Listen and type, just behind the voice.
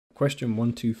Question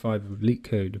 125 of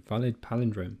LeetCode, valid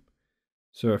palindrome.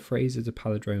 So a phrase is a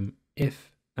palindrome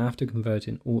if, after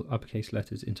converting all uppercase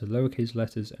letters into lowercase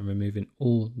letters and removing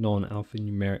all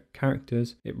non-alphanumeric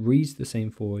characters, it reads the same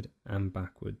forward and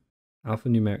backward.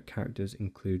 Alphanumeric characters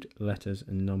include letters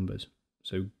and numbers.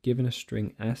 So given a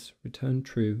string S, return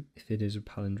true if it is a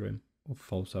palindrome, or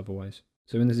false otherwise.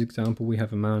 So in this example, we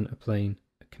have a man, a plane,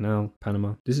 a canal,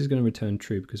 Panama. This is going to return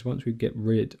true because once we get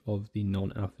rid of the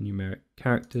non-alphanumeric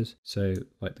characters, so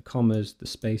like the commas, the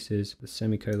spaces, the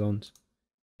semicolons,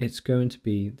 it's going to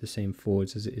be the same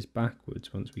forwards as it is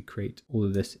backwards once we create all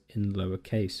of this in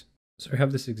lowercase. So we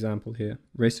have this example here,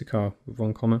 race a car with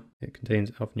one comma. It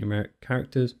contains alphanumeric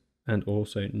characters and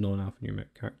also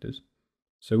non-alphanumeric characters.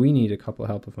 So we need a couple of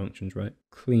helper functions, right?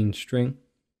 Clean string,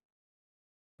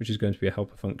 which is going to be a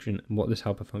helper function. And what this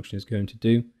helper function is going to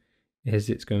do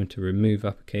is it's going to remove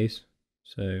uppercase,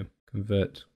 so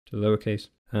convert to lowercase,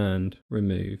 and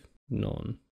remove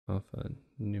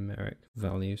non-alphanumeric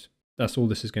values. That's all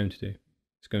this is going to do.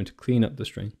 It's going to clean up the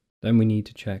string. Then we need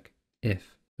to check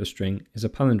if the string is a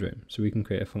palindrome. So we can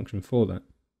create a function for that.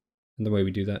 And the way we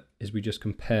do that is we just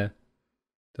compare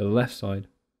the left side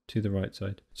to the right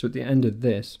side. So at the end of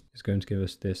this is going to give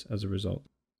us this as a result.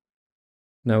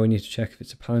 Now we need to check if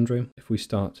it's a palindrome. If we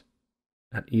start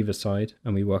at either side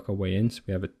and we work our way in, so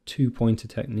we have a 2-pointer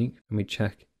technique, and we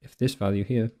check if this value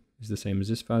here is the same as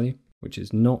this value, which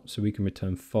is not, so we can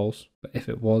return false. But if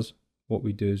it was, what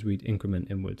we do is we'd increment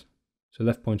inwards. So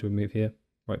left pointer would move here,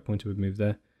 right pointer would move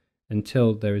there,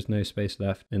 until there is no space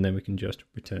left, and then we can just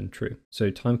return true. So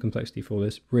time complexity for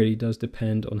this really does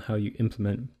depend on how you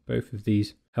implement both of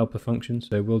these helper functions.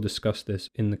 So we'll discuss this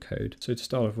in the code. So to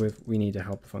start off with, we need a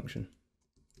helper function.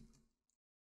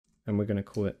 And we're going to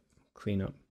call it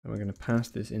cleanup. And we're going to pass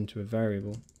this into a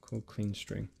variable called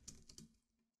cleanString.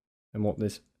 And what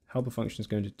this helper function is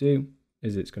going to do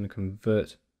is it's going to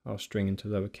convert our string into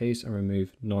lowercase and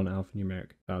remove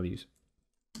non-alphanumeric values.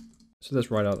 So let's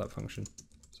write out that function.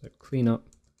 So cleanup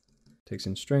takes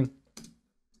in string.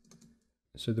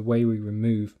 So the way we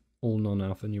remove all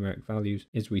non-alphanumeric values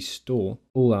is we store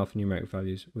all alphanumeric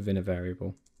values within a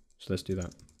variable. So let's do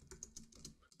that.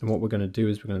 And what we're going to do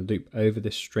is we're going to loop over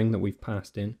this string that we've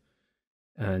passed in,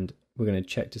 and we're going to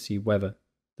check to see whether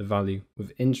the value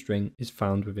within string is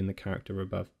found within the character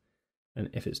above. And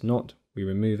if it's not, we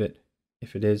remove it.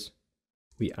 If it is,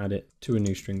 we add it to a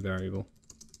new string variable.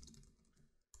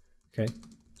 Okay,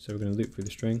 so we're going to loop through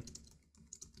the string.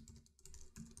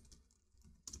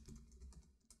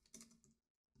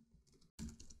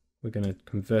 We're going to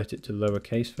convert it to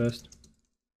lowercase first.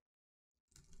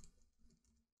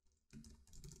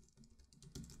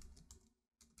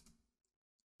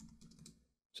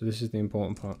 So this is the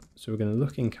important part. So we're going to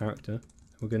look in character,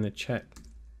 and we're going to check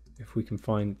if we can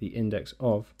find the index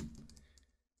of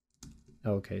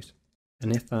L case.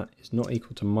 And if that is not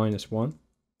equal to -1,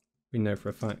 we know for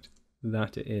a fact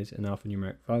that it is an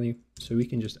alphanumeric value, so we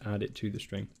can just add it to the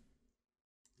string.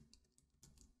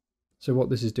 So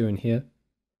what this is doing here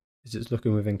is it's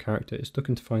looking within character, it's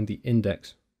looking to find the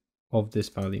index of this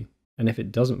value. And if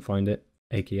it doesn't find it,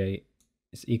 aka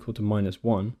it's equal to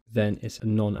 -1, then it's a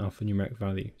non-alphanumeric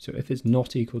value. So if it's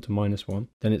not equal to -1,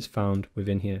 then it's found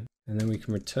within here. And then we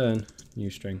can return new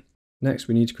string. Next,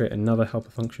 we need to create another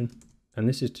helper function. And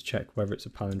this is to check whether it's a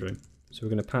palindrome. So we're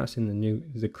going to pass in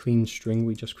the clean string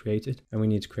we just created, and we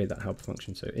need to create that helper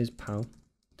function. So is pal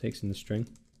takes in the string.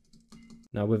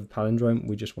 Now with a palindrome,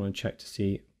 we just want to check to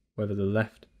see whether the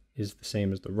left is the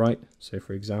same as the right. So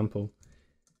for example,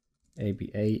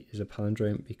 ABA is a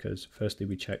palindrome because firstly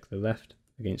we check the left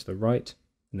against the right,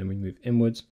 and then we move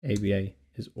inwards. ABA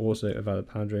is also a valid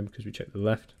palindrome because we check the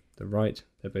left, the right,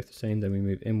 they're both the same. Then we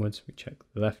move inwards, we check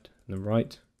the left and the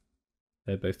right.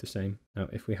 They're both the same. Now,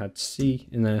 if we had C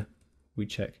in there, we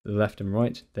check the left and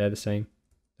right, they're the same.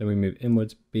 Then we move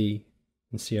inwards, B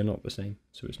and C are not the same,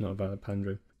 so it's not a valid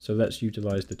palindrome. So let's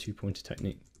utilize the 2-pointer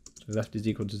technique. So left is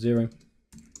equal to 0,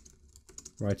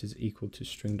 right is equal to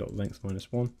string.length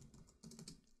 -1.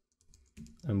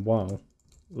 And while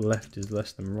left is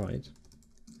less than right,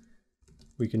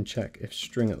 we can check if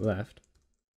string at left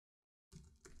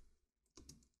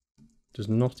does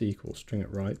not equal string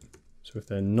at right. So if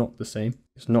they're not the same,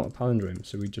 it's not a palindrome,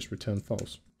 so we just return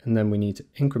false. And then we need to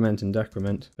increment and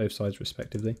decrement both sides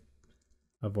respectively.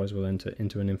 Otherwise we'll enter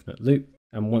into an infinite loop.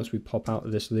 And once we pop out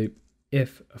of this loop,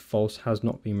 if a false has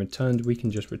not been returned, we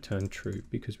can just return true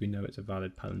because we know it's a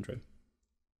valid palindrome.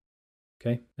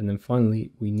 Okay, and then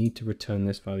finally, we need to return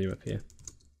this value up here.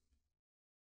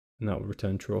 And that will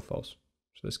return true or false.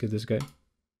 So let's give this a go.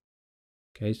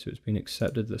 Okay, so it's been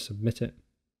accepted, let's submit it.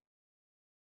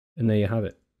 And there you have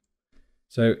it.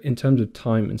 So in terms of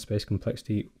time and space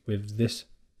complexity with this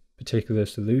particular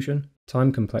solution,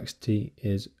 time complexity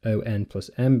is O(n plus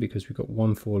m because we've got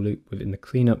one for loop within the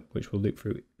cleanup, which will loop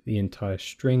through the entire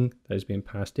string that is being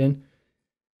passed in.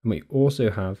 And we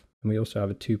also have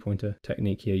a two-pointer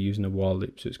technique here using a while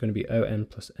loop. So it's going to be O(n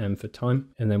plus m for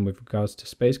time. And then with regards to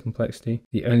space complexity,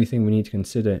 the only thing we need to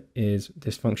consider is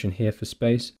this function here for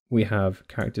space. We have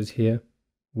characters here,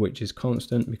 which is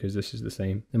constant because this is the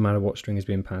same no matter what string is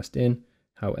being passed in.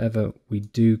 However, we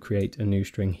do create a new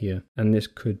string here, and this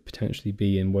could potentially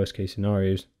be, in worst case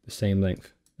scenarios, the same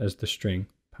length as the string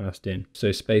passed in.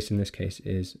 So space in this case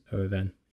is O(n).